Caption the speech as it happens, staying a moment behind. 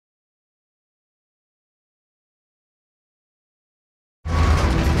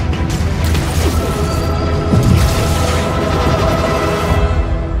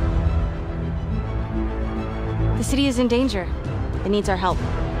city is in danger. It needs our help.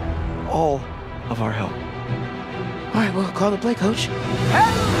 All of our help. All right, well, call the play, coach.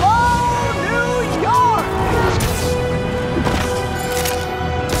 Hello, New York!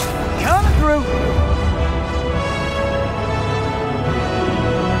 Coming through.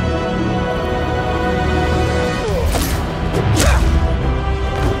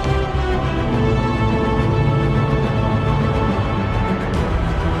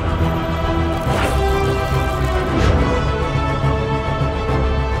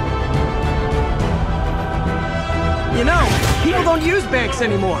 You know, people don't use banks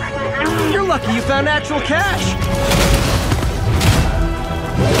anymore. You're lucky you found actual cash.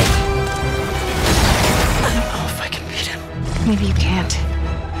 I don't know if I can beat him. Maybe you can't.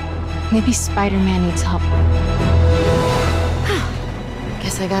 Maybe Spider-Man needs help.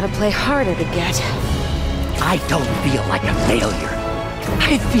 Guess I gotta play harder to get. I don't feel like a failure.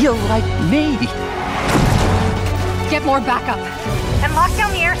 I feel like me. Get more backup. And lock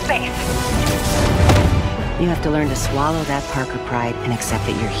down the airspace. You have to learn to swallow that Parker pride and accept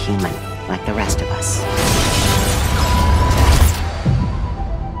that you're human, like the rest of us.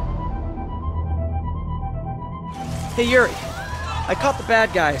 Hey, Yuri. I caught the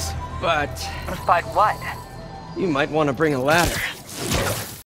bad guys, but... But what? you might want to bring a ladder.